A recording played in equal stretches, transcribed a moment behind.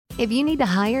If you need to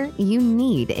hire, you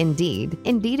need Indeed.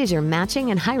 Indeed is your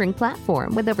matching and hiring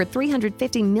platform with over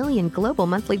 350 million global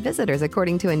monthly visitors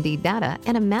according to Indeed data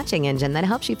and a matching engine that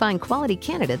helps you find quality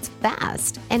candidates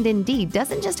fast. And Indeed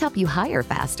doesn't just help you hire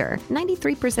faster.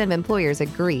 93% of employers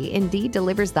agree Indeed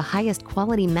delivers the highest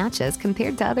quality matches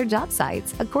compared to other job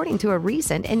sites, according to a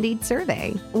recent Indeed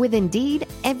survey. With Indeed,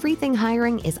 everything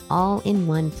hiring is all in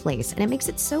one place, and it makes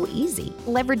it so easy.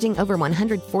 Leveraging over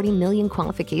 140 million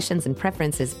qualifications and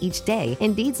preferences each day,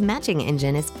 Indeed's matching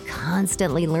engine is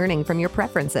constantly learning from your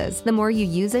preferences. The more you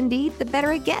use Indeed, the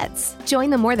better it gets. Join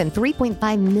the more than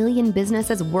 3.5 million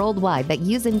businesses worldwide that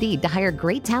use Indeed to hire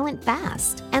great talent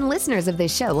fast. And listeners of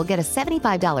this show will get a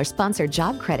 $75 sponsored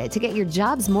job credit to get your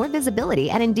jobs more visibility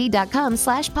at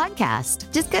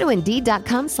Indeed.com/podcast. Just go to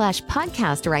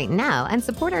Indeed.com/podcast right now and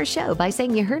support our show by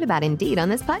saying you heard about Indeed on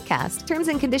this podcast. Terms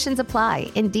and conditions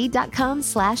apply.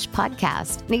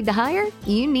 Indeed.com/podcast. Need to hire?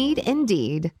 You need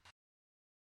Indeed.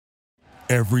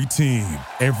 Every team,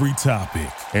 every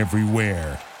topic,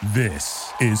 everywhere.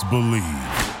 This is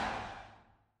Believe.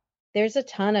 There's a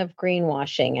ton of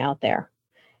greenwashing out there.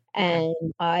 And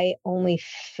I only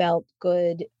felt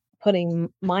good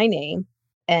putting my name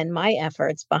and my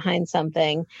efforts behind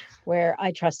something where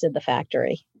I trusted the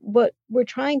factory. What we're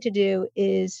trying to do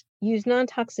is use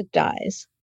non-toxic dyes,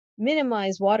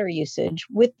 minimize water usage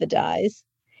with the dyes,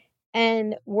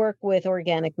 and work with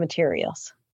organic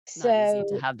materials. Not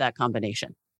easy to have that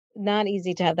combination. Not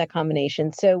easy to have that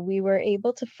combination. So we were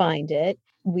able to find it.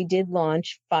 We did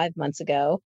launch 5 months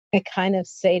ago. I kind of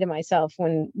say to myself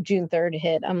when June 3rd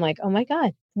hit, I'm like, oh my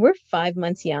God, we're 5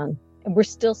 months young. We're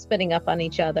still spitting up on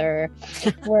each other.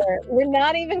 We're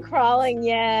not even crawling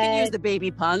yet. You can use the baby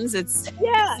puns.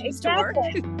 Yeah,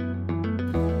 exactly.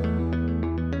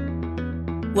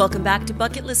 Welcome back to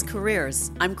Bucket List Careers.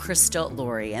 I'm Krista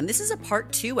Laurie, and this is a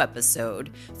part 2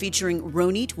 episode featuring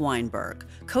Ronit Weinberg,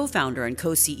 co-founder and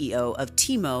co-CEO of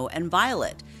Timo and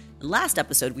Violet. In last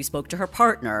episode, we spoke to her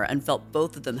partner and felt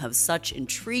both of them have such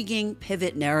intriguing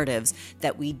pivot narratives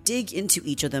that we dig into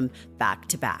each of them back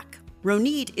to back.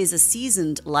 Ronit is a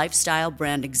seasoned lifestyle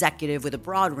brand executive with a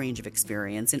broad range of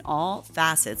experience in all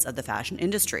facets of the fashion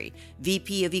industry.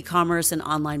 VP of e-commerce and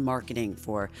online marketing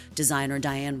for designer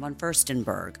Diane von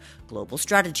Furstenberg, global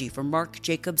strategy for Marc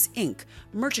Jacobs Inc.,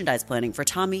 merchandise planning for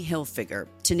Tommy Hilfiger,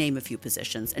 to name a few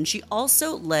positions. And she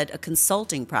also led a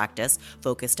consulting practice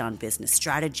focused on business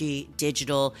strategy,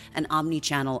 digital, and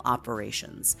omni-channel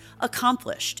operations.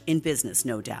 Accomplished in business,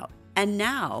 no doubt. And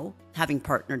now, having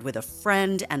partnered with a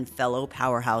friend and fellow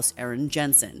powerhouse Erin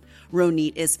Jensen,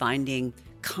 Ronit is finding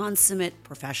consummate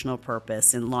professional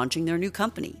purpose in launching their new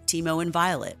company, Timo and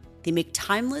Violet. They make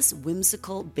timeless,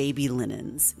 whimsical baby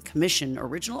linens, commission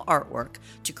original artwork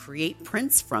to create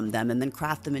prints from them and then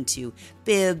craft them into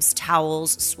bibs,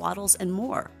 towels, swaddles, and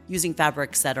more, using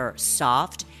fabrics that are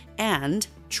soft and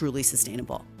truly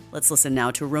sustainable. Let's listen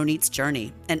now to Ronit's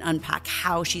journey and unpack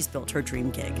how she's built her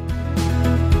dream gig.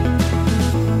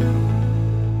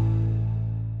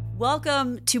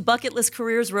 Welcome to Bucket List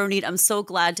Careers, Ronit. I'm so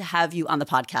glad to have you on the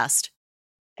podcast.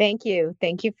 Thank you.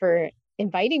 Thank you for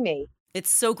inviting me.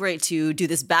 It's so great to do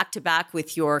this back-to-back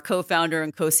with your co-founder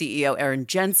and co-CEO, Erin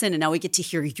Jensen. And now we get to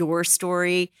hear your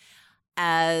story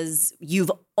as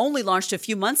you've only launched a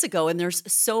few months ago. And there's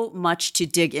so much to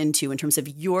dig into in terms of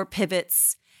your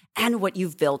pivots and what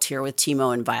you've built here with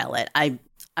Timo and Violet. I'm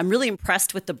really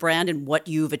impressed with the brand and what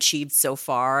you've achieved so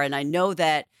far. And I know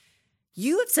that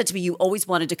you have said to me you always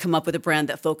wanted to come up with a brand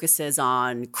that focuses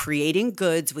on creating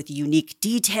goods with unique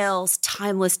details,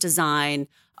 timeless design,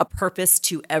 a purpose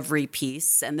to every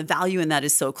piece. And the value in that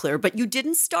is so clear. But you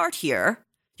didn't start here.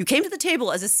 You came to the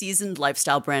table as a seasoned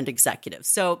lifestyle brand executive.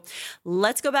 So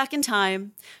let's go back in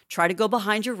time, try to go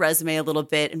behind your resume a little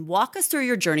bit and walk us through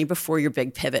your journey before your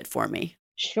big pivot for me.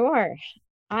 Sure.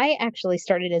 I actually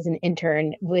started as an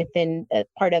intern within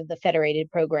part of the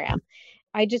Federated program.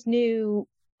 I just knew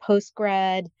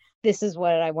post-grad, this is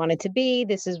what I wanted to be.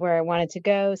 This is where I wanted to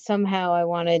go. Somehow I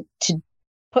wanted to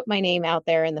put my name out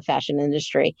there in the fashion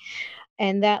industry.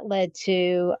 And that led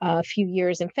to a few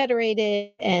years in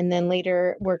Federated and then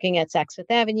later working at Saks Fifth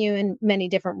Avenue in many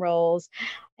different roles.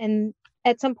 And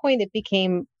at some point it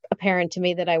became apparent to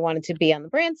me that I wanted to be on the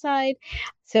brand side.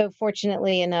 So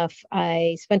fortunately enough,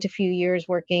 I spent a few years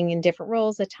working in different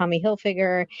roles at Tommy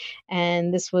Hilfiger.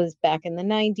 And this was back in the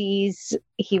 90s.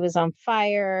 He was on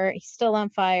fire. He's still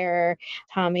on fire.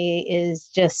 Tommy is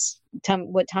just,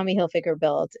 what Tommy Hilfiger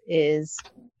built is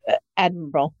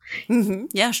admirable.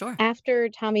 Yeah, sure. After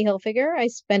Tommy Hilfiger, I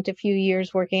spent a few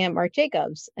years working at Marc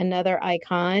Jacobs, another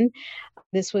icon.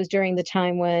 This was during the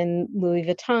time when Louis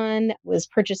Vuitton was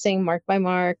purchasing Marc by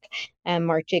Marc and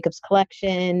Marc Jacobs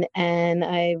collection. And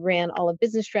I ran all of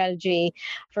business strategy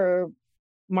for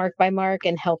Marc by Marc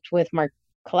and helped with Marc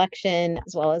collection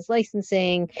as well as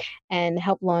licensing and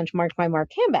helped launch Marc by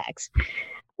Marc handbags,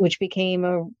 which became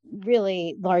a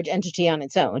really large entity on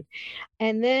its own.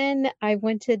 And then I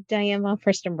went to Diane von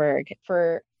Furstenberg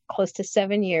for close to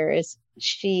 7 years.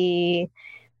 She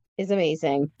is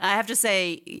amazing. I have to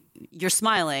say, you're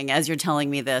smiling as you're telling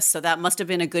me this. So that must have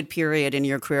been a good period in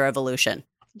your career evolution.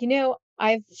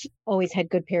 I've always had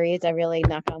good periods. I really,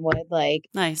 knock on wood, like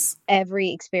Nice. every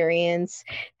experience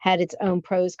had its own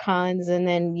pros, cons. And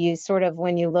then you sort of,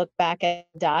 when you look back at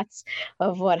dots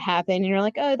of what happened, you're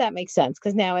like, oh, that makes sense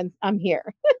because now I'm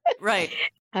here. Right.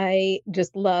 I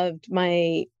just loved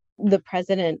the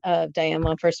president of Diane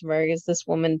von Furstenberg is this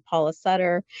woman, Paula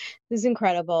Sutter, who's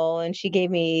incredible. And she gave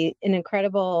me an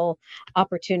incredible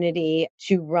opportunity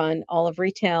to run all of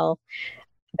retail.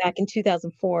 Back in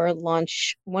 2004,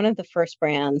 launch one of the first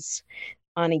brands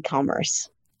on e-commerce.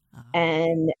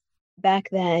 And back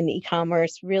then,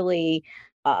 e-commerce really,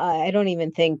 I don't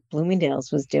even think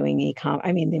Bloomingdale's was doing e-com.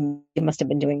 I mean, they must have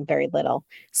been doing very little.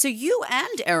 So you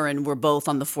and Erin were both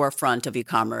on the forefront of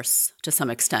e-commerce to some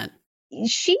extent.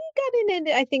 She got in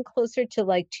it, I think, closer to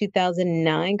like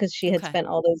 2009 because she had Okay. spent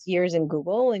all those years in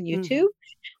Google and YouTube.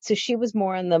 So she was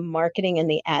more on the marketing and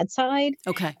the ad side.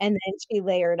 Okay. And then she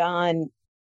layered on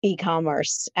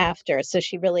e-commerce after. So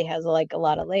she really has like a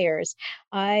lot of layers.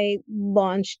 I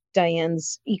launched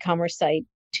Diane's e-commerce site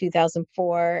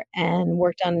 2004 and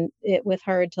worked on it with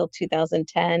her until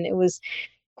 2010. It was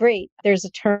great. There's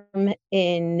a term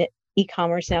in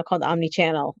e-commerce now called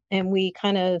omnichannel, and we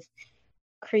kind of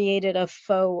created a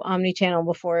faux omnichannel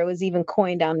before it was even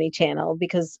coined omnichannel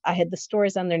because I had the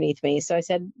stores underneath me. So I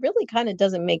said, really kind of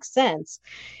doesn't make sense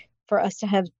for us to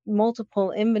have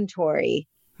multiple inventory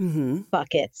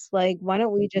buckets. Like, why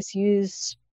don't we just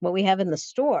use what we have in the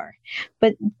store?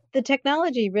 But the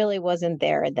technology really wasn't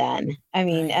there then. I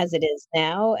mean, Right. as it is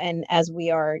now, and as we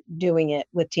are doing it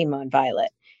with Timo and Violet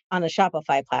on a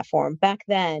Shopify platform. Back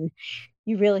then,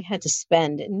 you really had to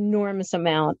spend enormous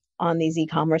amount on these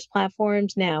e-commerce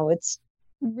platforms. Now it's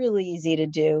really easy to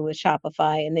do with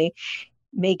Shopify, and they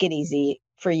make it easy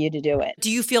for you to do it.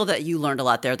 Do you feel that you learned a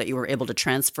lot there that you were able to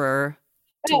transfer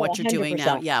to Oh, what you're doing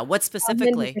now? 100%. Yeah. What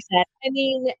specifically? 100%. I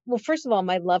mean, well, first of all,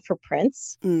 my love for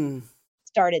prints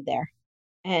started there.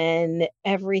 And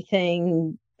every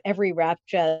wrap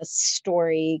dress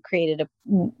story created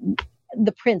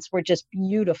the prints were just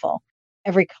beautiful.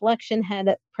 Every collection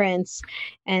had prints.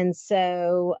 And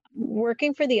so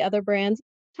working for the other brands,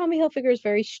 Tommy Hilfiger is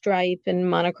very stripe and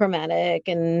monochromatic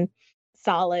and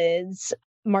solids.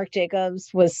 Marc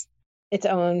Jacobs was its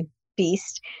own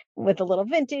beast with a little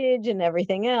vintage and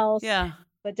everything else. Yeah.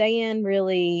 But Diane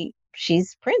really,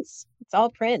 she's prints. It's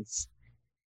all prints.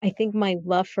 I think my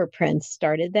love for prints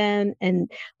started then,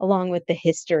 and along with the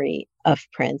history of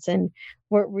prints and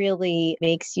what really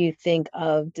makes you think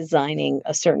of designing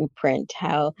a certain print,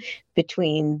 how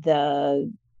between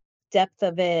the depth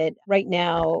of it right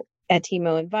now at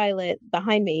Timo and Violet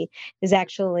behind me is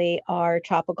actually our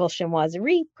tropical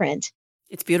chinoiserie print.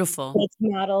 It's beautiful. It's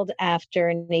modeled after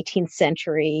an 18th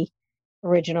century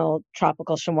original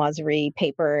tropical chinoiserie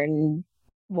paper and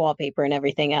wallpaper and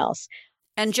everything else.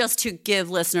 And just to give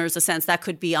listeners a sense, that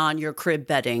could be on your crib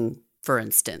bedding, for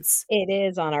instance. It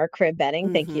is on our crib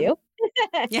bedding. Thank you.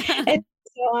 Yeah.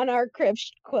 It's on our crib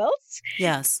quilts.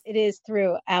 Yes. It is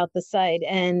throughout the site.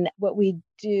 And what we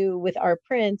do with our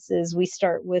prints is we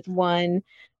start with one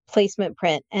placement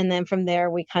print. And then from there,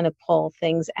 we kind of pull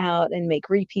things out and make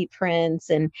repeat prints.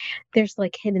 And there's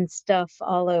like hidden stuff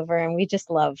all over. And we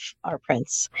just love our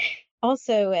prints.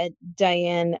 Also at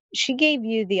Diane, she gave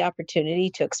you the opportunity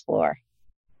to explore.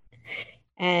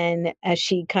 And as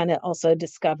she kind of also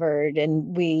discovered,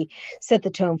 and we set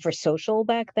the tone for social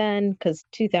back then, because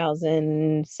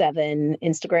 2007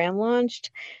 Instagram launched.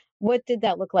 What did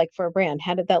that look like for a brand?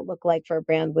 How did that look like for a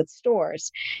brand with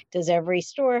stores? Does every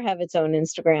store have its own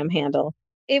Instagram handle?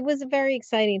 It was a very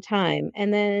exciting time.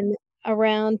 And then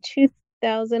around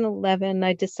 2011,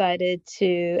 I decided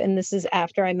to, and this is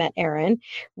after I met Erin,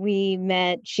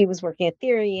 she was working at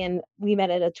Theory, and we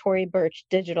met at a Tory Burch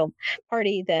digital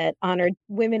party that honored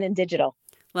women in digital.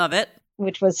 Love it.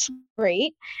 Which was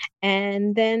great.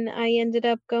 And then I ended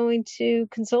up going to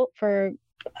consult for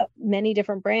many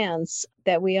different brands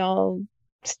that we all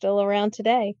still around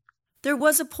today. There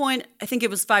was a point, I think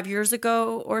it was 5 years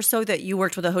ago or so, that you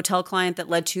worked with a hotel client that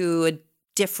led to a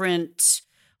different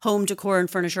home decor and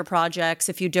furniture projects,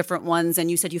 a few different ones,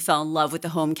 and you said you fell in love with the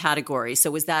home category.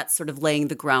 So was that sort of laying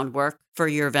the groundwork for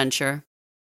your venture?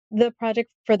 The project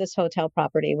for this hotel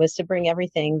property was to bring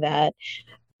everything that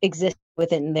exists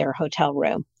within their hotel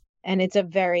room. And it's a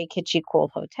very kitschy,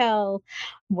 cool hotel.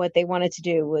 What they wanted to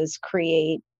do was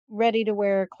create ready to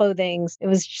wear clothing. It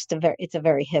was just it's a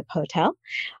very hip hotel.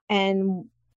 And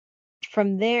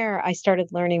from there, I started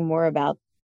learning more about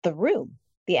the room,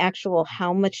 the actual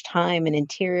how much time an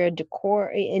interior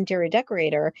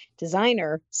decorator,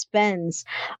 designer spends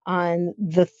on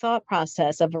the thought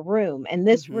process of a room. And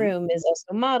this Hmm. room is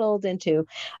also modeled into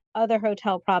other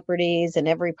hotel properties, and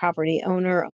every property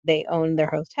owner, they own their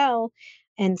hotel.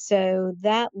 And so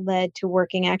that led to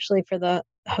working actually for the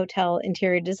hotel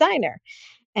interior designer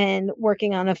and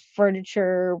working on a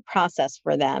furniture process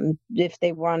for them if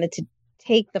they wanted to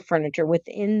take the furniture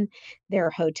within their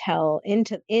hotel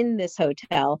in this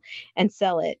hotel and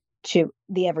sell it to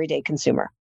the everyday consumer.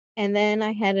 And then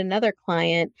I had another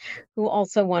client who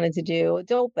also wanted to do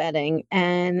adult bedding.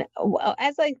 And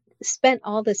as I spent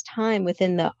all this time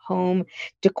within the home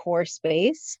decor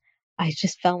space, I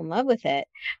just fell in love with it.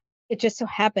 It just so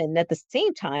happened at the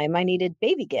same time I needed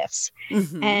baby gifts.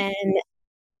 Hmm. And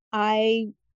I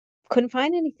couldn't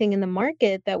find anything in the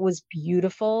market that was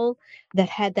beautiful, that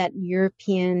had that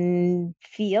European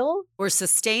feel Or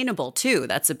sustainable too.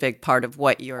 That's a big part of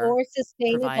what you're or providing.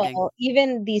 sustainable.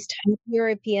 Even these top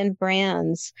European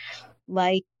brands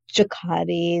like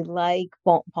Jacquardi, like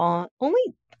Bon Bon, only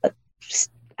uh,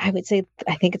 I would say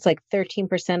I think it's like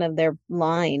 13% of their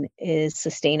line is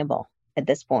sustainable at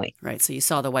this point. Right. So you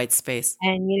saw the white space.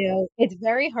 And, it's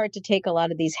very hard to take a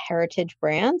lot of these heritage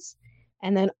brands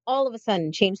and then all of a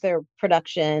sudden change their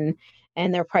production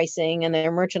and their pricing and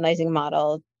their merchandising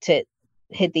model to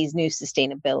hit these new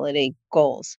sustainability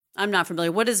goals, I'm not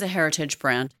familiar. What is a heritage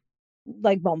brand?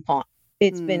 like Bonpont.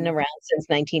 It's been Hmm. around since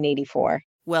 1984.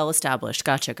 Well established.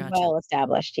 Gotcha. Gotcha. Well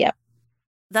established. Yep.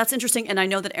 That's interesting. And I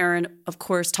know that Erin, of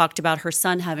course, talked about her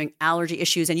son having allergy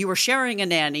issues and you were sharing a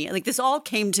nanny. Like this all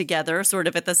came together sort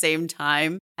of at the same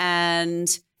time. And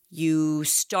you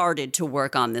started to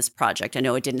work on this project. I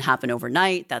know it didn't happen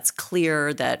overnight. That's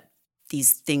clear that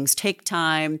these things take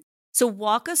time. So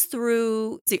walk us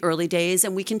through the early days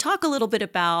and we can talk a little bit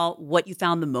about what you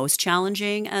found the most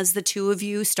challenging as the two of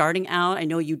you starting out. I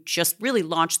know you just really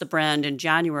launched the brand in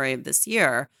January of this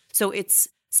year. So it's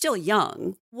still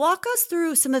young. Walk us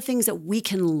through some of the things that we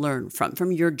can learn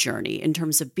from your journey in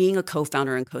terms of being a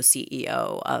co-founder and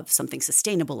co-CEO of something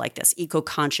sustainable like this,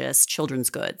 eco-conscious children's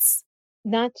goods.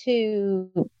 Not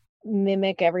to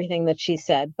mimic everything that she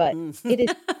said, but Mm. it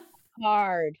is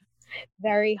hard,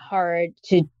 very hard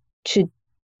to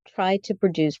try to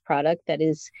produce product that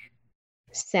is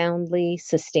soundly,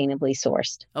 sustainably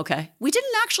sourced. Okay. We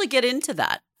didn't actually get into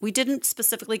that. We didn't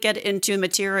specifically get into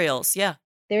materials. Yeah.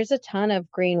 There's a ton of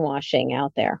greenwashing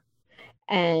out there,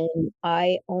 and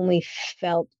I only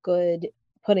felt good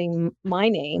putting my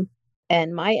name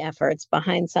and my efforts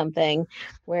behind something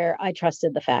where I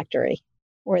trusted the factory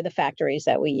or the factories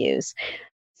that we use.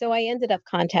 So I ended up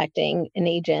contacting an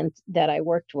agent that I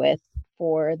worked with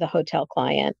for the hotel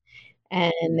client,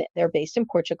 and they're based in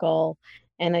Portugal.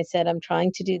 And I said, I'm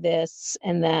trying to do this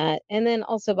and that. And then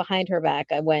also behind her back,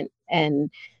 I went and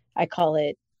I call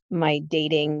it my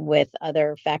dating with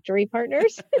other factory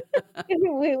partners.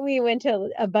 We went to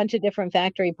a bunch of different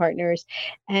factory partners.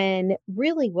 And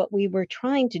really, what we were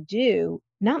trying to do,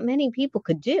 not many people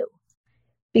could do,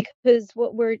 because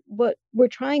what we're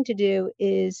trying to do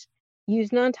is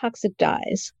use non-toxic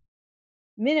dyes,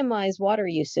 minimize water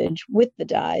usage with the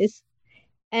dyes,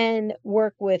 and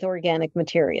work with organic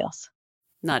materials.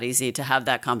 Not easy to have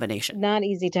that combination. Not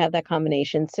easy to have that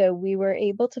combination. So we were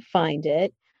able to find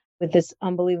it with this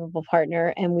unbelievable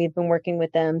partner, and we've been working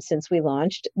with them since we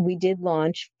launched. We did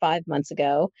launch 5 months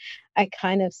ago. I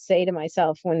kind of say to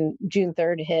myself when June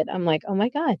 3rd hit, I'm like, oh my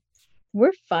God,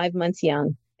 we're 5 months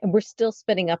young and we're still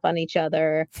spitting up on each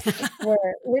other.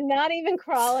 We're not even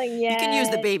crawling You can use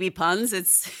the yet. baby puns. It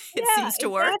Yeah, seems to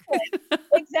work. exactly.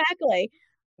 Exactly.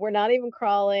 We're not even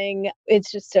crawling.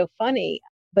 It's just so funny.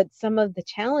 But some of the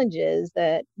challenges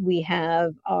that we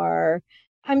have are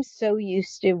I'm so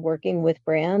used to working with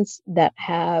brands that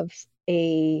have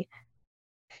a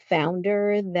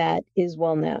founder that is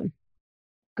well known.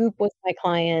 Goop was my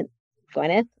client,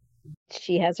 Gwyneth.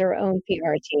 She has her own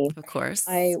PR team. Of I course.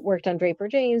 worked on Draper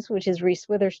James, which is Reese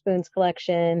Witherspoon's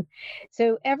collection.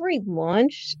 So every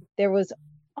launch, there was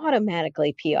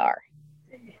automatically PR.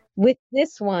 With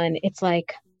this one, it's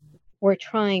like we're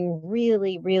trying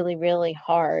really, really, really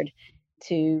hard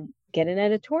to get an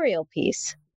editorial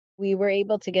piece. We were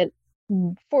able to get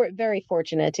very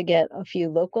fortunate to get a few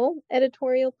local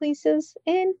editorial pieces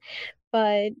in,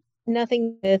 but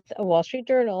nothing with a Wall Street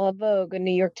Journal, a Vogue, a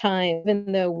New York Times.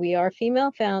 Even though we are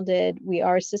female founded, we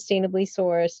are sustainably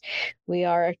sourced, we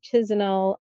are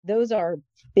artisanal. Those are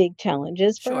big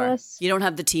challenges for Sure. us. You don't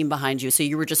have the team behind you, so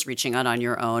you were just reaching out on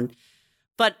your own.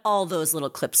 But all those little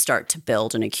clips start to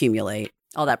build and accumulate.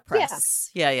 All that press.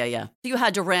 Yeah. You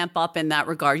had to ramp up in that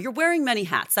regard. You're wearing many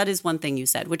hats. That is one thing you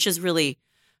said, which is really,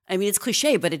 I mean, it's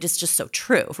cliche, but it is just so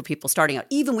true for people starting out,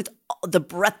 even with the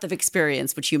breadth of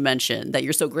experience, which you mentioned that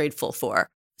you're so grateful for.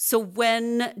 So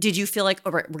when did you feel like,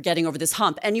 all right, we're getting over this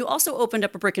hump? And you also opened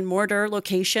up a brick and mortar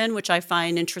location, which I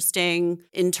find interesting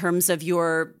in terms of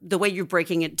the way you're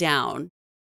breaking it down.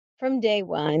 From day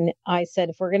one, I said,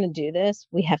 if we're going to do this,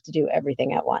 we have to do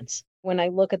everything at once. When I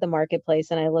look at the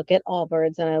marketplace and I look at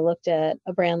Allbirds and I looked at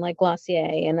a brand like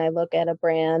Glossier and I look at a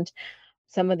brand,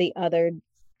 some of the other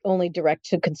only direct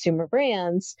to consumer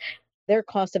brands, their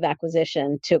cost of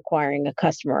acquisition to acquiring a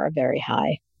customer are very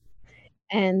high.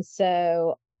 And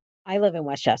so I live in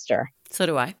Westchester. So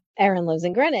do I. Erin lives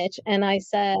in Greenwich. And I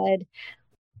said,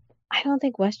 I don't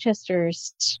think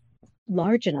Westchester's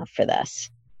large enough for this.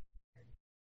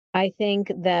 I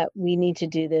think that we need to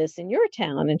do this in your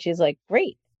town. And she's like,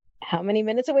 great. How many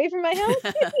minutes away from my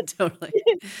house? Totally.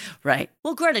 Right.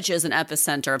 Well, Greenwich is an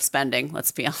epicenter of spending,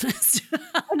 let's be honest.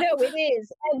 No, it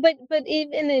is. But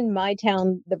even in my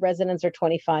town, the residents are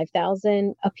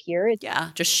 25,000. Up here, it's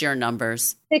just sheer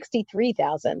numbers.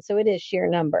 63,000. So it is sheer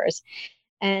numbers.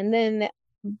 And then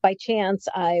by chance,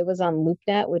 I was on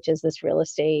LoopNet, which is this real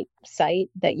estate site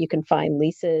that you can find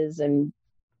leases and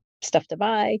stuff to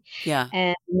buy. Yeah.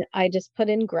 And I just put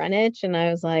in Greenwich and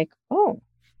I was like, oh,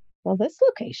 well, this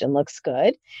location looks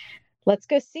good. Let's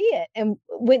go see it. And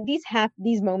when these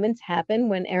moments happen,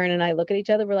 when Erin and I look at each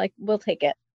other, we're like, we'll take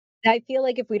it. I feel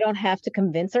like if we don't have to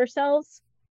convince ourselves,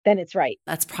 then it's right.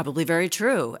 That's probably very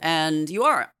true. And you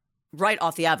are right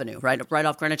off the avenue, right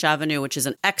off Greenwich Avenue, which is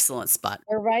an excellent spot.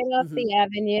 We're right off the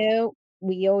avenue.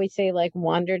 We always say, like,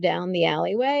 wander down the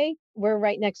alleyway. We're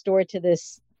right next door to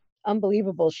this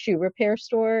unbelievable shoe repair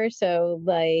store. So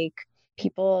like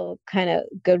people kind of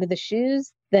go to the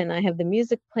shoes. Then I have the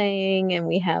music playing and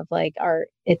we have like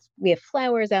we have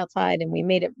flowers outside and we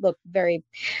made it look very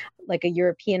like a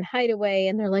European hideaway.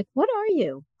 And they're like, what are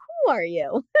you? Who are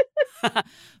you?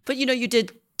 But you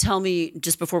did tell me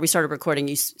just before we started recording,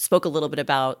 you spoke a little bit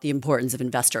about the importance of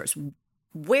investors.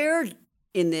 Where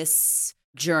in this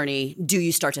journey do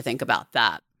you start to think about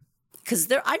that? Because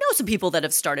I know some people that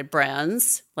have started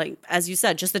brands, like, as you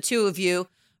said, just the two of you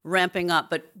ramping up.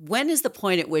 But when is the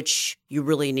point at which you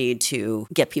really need to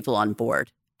get people on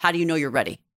board? How do you know you're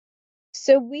ready?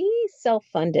 So we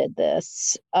self-funded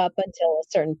this up until a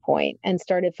certain point and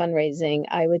started fundraising,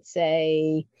 I would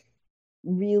say,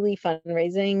 really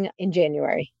fundraising in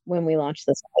January when we launched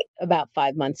this site about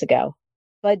 5 months ago.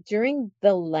 But during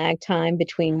the lag time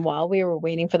between while we were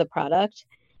waiting for the product,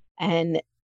 and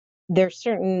there's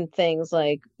certain things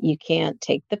like you can't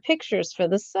take the pictures for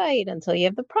the site until you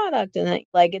have the product. And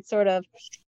like it's sort of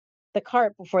the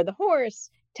cart before the horse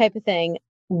type of thing.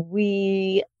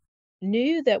 We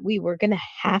knew that we were going to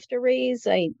have to raise.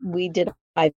 We did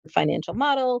a financial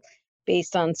model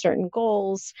based on certain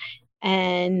goals.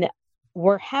 And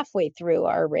we're halfway through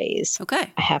our raise.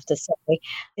 Okay. I have to say,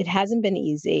 it hasn't been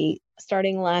easy.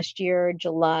 Starting last year,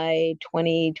 July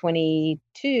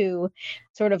 2022,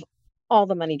 sort of all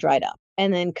the money dried up.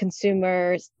 And then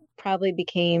consumers probably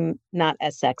became not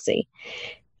as sexy.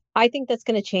 I think that's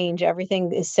going to change.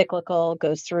 Everything is cyclical,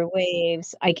 goes through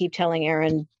waves. I keep telling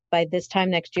Erin, by this time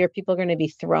next year, people are going to be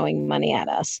throwing money at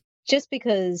us just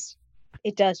because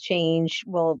it does change.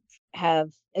 We'll have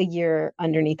a year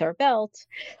underneath our belt.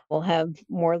 We'll have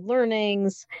more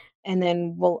learnings. And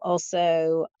then we'll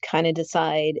also kind of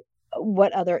decide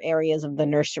what other areas of the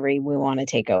nursery we want to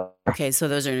take over. Okay, so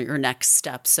those are your next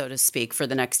steps, so to speak, for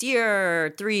the next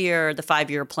year, 3-year, the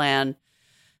 5-year plan.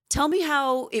 Tell me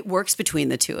how it works between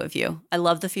the two of you. I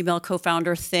love the female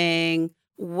co-founder thing.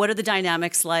 What are the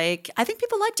dynamics like? I think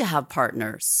people like to have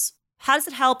partners. How does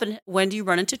it help, and when do you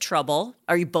run into trouble?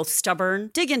 Are you both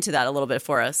stubborn? Dig into that a little bit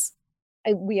for us.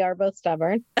 We are both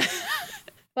stubborn,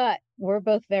 but we're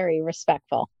both very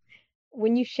respectful.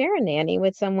 When you share a nanny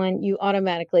with someone, you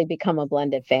automatically become a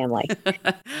blended family.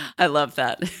 I love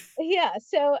that. Yeah.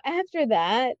 So after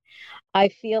that, I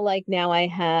feel like now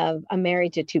I'm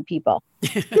married to two people.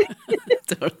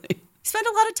 Totally. Spend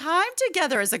a lot of time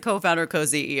together as a co-founder,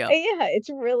 co-CEO. Yeah, it's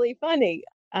really funny.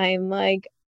 I'm like,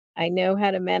 I know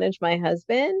how to manage my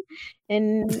husband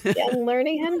and I'm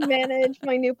learning how to manage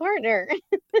my new partner.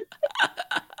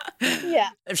 Yeah.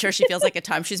 I'm sure she feels like at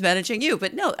times she's managing you,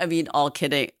 but no, I mean, all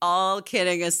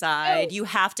kidding aside, Oh. you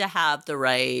have to have the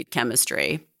right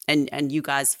chemistry and you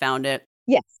guys found it.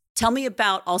 Yes. Tell me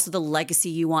about also the legacy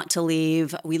you want to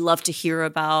leave. We love to hear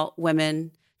about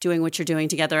women doing what you're doing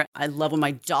together. I love when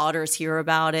my daughters hear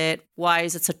about it. Why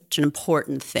is it such an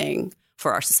important thing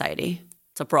for our society?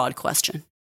 It's a broad question.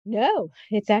 No,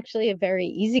 it's actually a very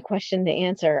easy question to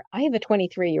answer. I have a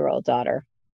 23-year-old daughter,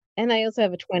 and I also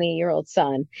have a 20-year-old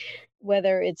son.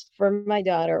 Whether it's for my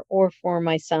daughter or for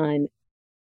my son,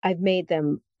 I've made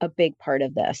them a big part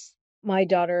of this. My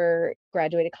daughter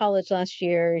graduated college last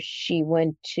year. She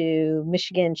went to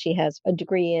Michigan. She has a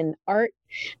degree in art,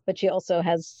 but she also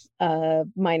has a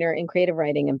minor in creative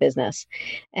writing and business.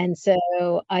 And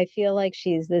so I feel like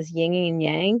she's this yin and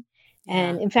yang. Yeah.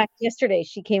 And in fact, yesterday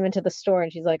she came into the store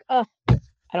and she's like, oh, I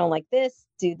don't like this,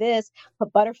 do this,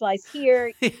 put butterflies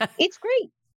here. Yeah. It's great.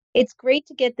 It's great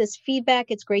to get this feedback.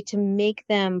 It's great to make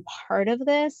them part of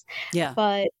this, Yeah.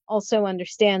 but also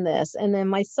understand this. And then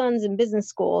my son's in business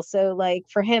school. So like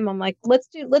for him, I'm like, let's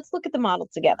look at the model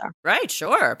together. Right.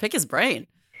 Sure. Pick his brain.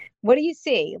 What do you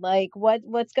see? Like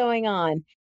what's going on?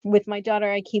 With my daughter,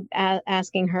 I keep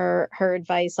asking her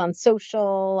advice on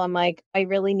social. I'm like, I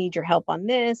really need your help on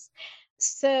this.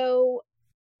 So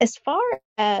as far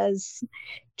as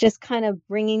just kind of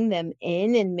bringing them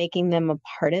in and making them a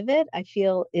part of it, I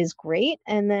feel is great.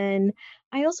 And then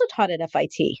I also taught at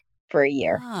FIT for a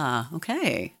year. Ah,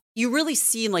 okay. You really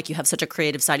seem like you have such a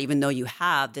creative side, even though you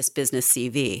have this business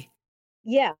CV.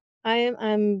 Yeah,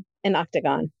 I'm an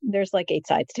octagon. There's like 8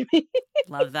 sides to me.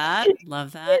 Love that.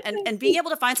 Love that. And being able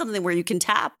to find something where you can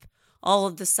tap all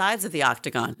of the sides of the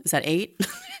octagon. Is that 8?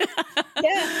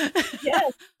 Yeah.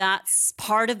 Yes. That's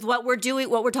part of what we're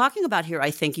doing, what we're talking about here. I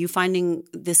think you finding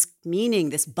this meaning,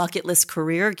 this bucket list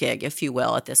career gig, if you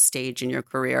will, at this stage in your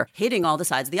career, hitting all the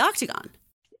sides of the octagon.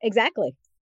 Exactly.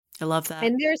 I love that.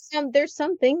 And there's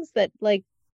some things that like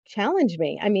challenge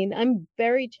me. I mean, I'm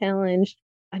very challenged.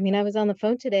 I mean, I was on the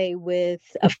phone today with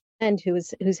a friend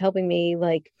who's helping me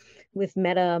like with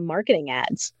meta marketing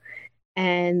ads.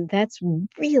 And that's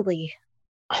really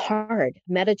hard.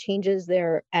 Meta changes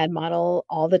their ad model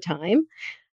all the time.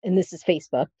 And this is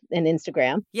Facebook and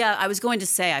Instagram. Yeah, I was going to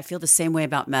say, I feel the same way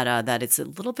about Meta, that it's a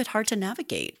little bit hard to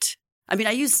navigate. I mean,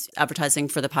 I use advertising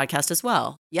for the podcast as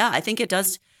well. Yeah, I think it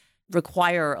does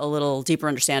require a little deeper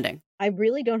understanding. I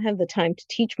really don't have the time to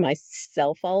teach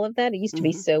myself all of that. It used to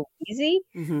be so easy.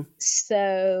 Mm-hmm.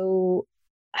 So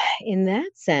in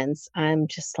that sense, I'm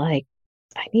just like,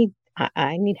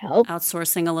 I need help.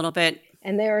 Outsourcing a little bit.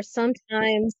 And there are some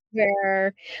times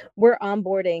where we're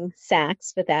onboarding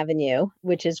Saks Fifth Avenue,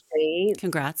 which is great.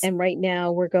 Congrats. And right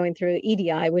now we're going through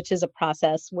EDI, which is a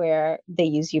process where they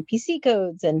use UPC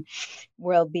codes and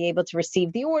we'll be able to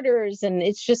receive the orders. And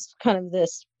it's just kind of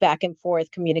this back and forth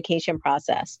communication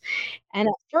process. And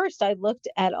at first I looked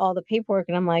at all the paperwork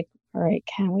and I'm like, all right,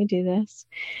 can we do this?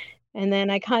 And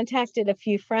then I contacted a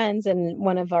few friends and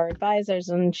one of our advisors,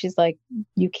 and she's like,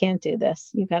 you can't do this.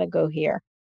 You got to go here.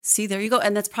 See, there you go.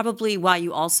 And that's probably why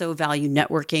you also value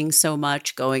networking so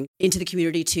much, going into the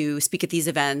community to speak at these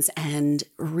events and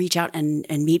reach out and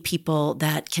meet people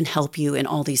that can help you in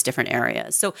all these different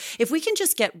areas. So if we can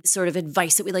just get sort of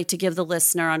advice that we like to give the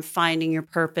listener on finding your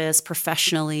purpose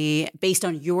professionally, based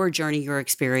on your journey, your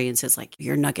experiences, like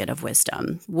your nugget of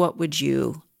wisdom, what would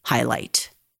you highlight?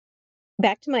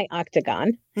 Back to my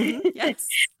octagon. Yes.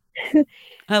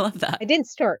 I love that. I didn't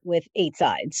start with 8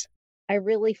 sides. I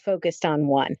really focused on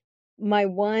one. My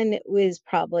one was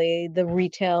probably the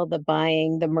retail, the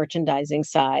buying, the merchandising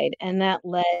side. And that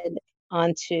led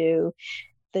onto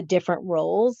the different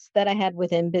roles that I had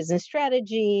within business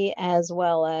strategy, as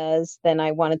well as then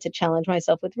I wanted to challenge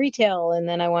myself with retail. And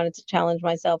then I wanted to challenge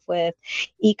myself with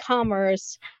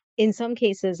e-commerce. In some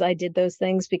cases, I did those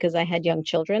things because I had young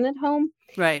children at home.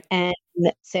 Right. And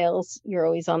sales, you're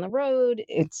always on the road.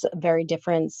 It's a very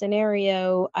different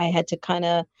scenario. I had to kind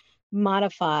of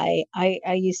modify. I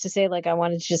used to say, like, I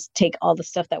wanted to just take all the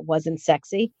stuff that wasn't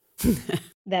sexy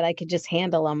that I could just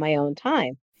handle on my own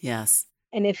time. Yes.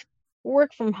 And if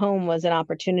work from home was an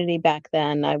opportunity back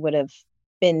then, I would have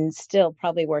been still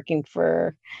probably working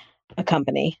for a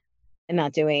company and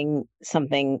not doing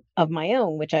something of my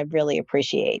own, which I really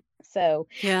appreciate. So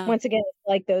Yeah. once again, it's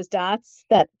like those dots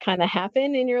that kind of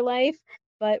happen in your life,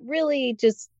 but really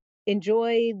just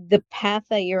enjoy the path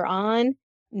that you're on,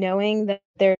 knowing that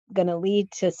they're going to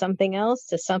lead to something else,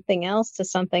 to something else, to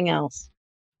something else.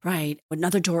 Right.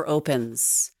 Another door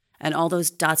opens and all those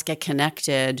dots get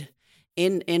connected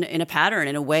in a pattern,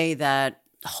 in a way that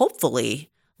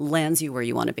hopefully lands you where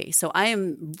you want to be. So I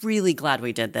am really glad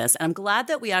we did this. And I'm glad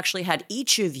that we actually had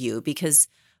each of you, because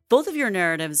both of your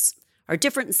narratives are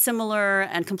different and similar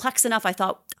and complex enough. I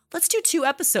thought, let's do 2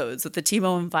 episodes with the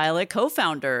Timo and Violet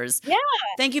co-founders. Yeah.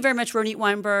 Thank you very much, Ronit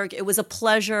Weinberg. It was a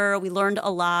pleasure. We learned a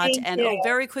lot. Thank you.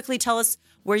 Very quickly, tell us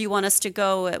where you want us to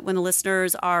go when the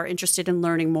listeners are interested in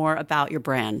learning more about your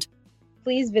brand.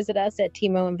 Please visit us at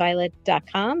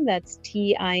timoandviolet.com. That's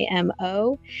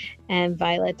TIMO and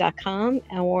violet.com,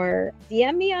 or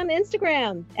DM me on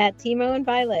Instagram at Timo and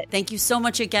Violet. Thank you so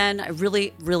much again. I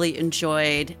really, really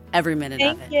enjoyed every minute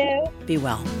of it. Thank you. Be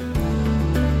well.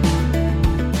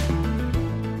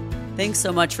 Thanks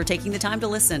so much for taking the time to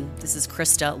listen. This is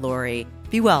Krista Laurie.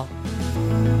 Be well.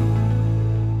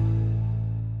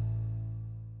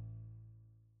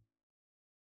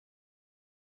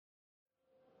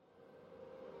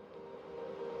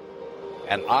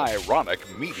 An ironic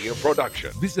media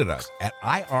production. Visit us at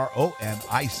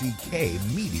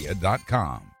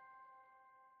ironickmedia.com.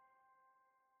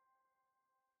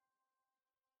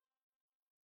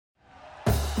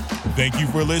 Thank you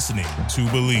for listening to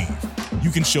Believe.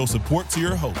 You can show support to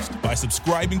your host by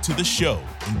subscribing to the show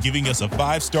and giving us a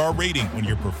 5-star rating on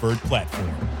your preferred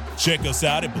platform. Check us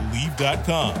out at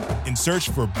Believe.com and search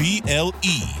for BLEAV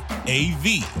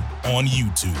on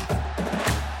YouTube.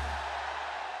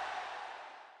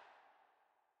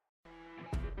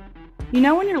 You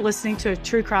know when you're listening to a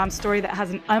true crime story that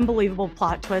has an unbelievable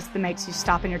plot twist that makes you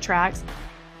stop in your tracks?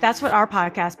 That's what our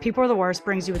podcast, People Are the Worst,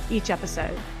 brings you with each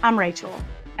episode. I'm Rachel.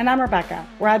 And I'm Rebecca.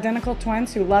 We're identical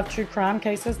twins who love true crime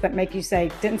cases that make you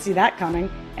say, didn't see that coming,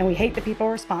 and we hate the people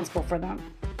responsible for them.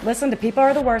 Listen to People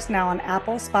Are the Worst now on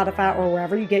Apple, Spotify, or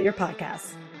wherever you get your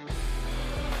podcasts.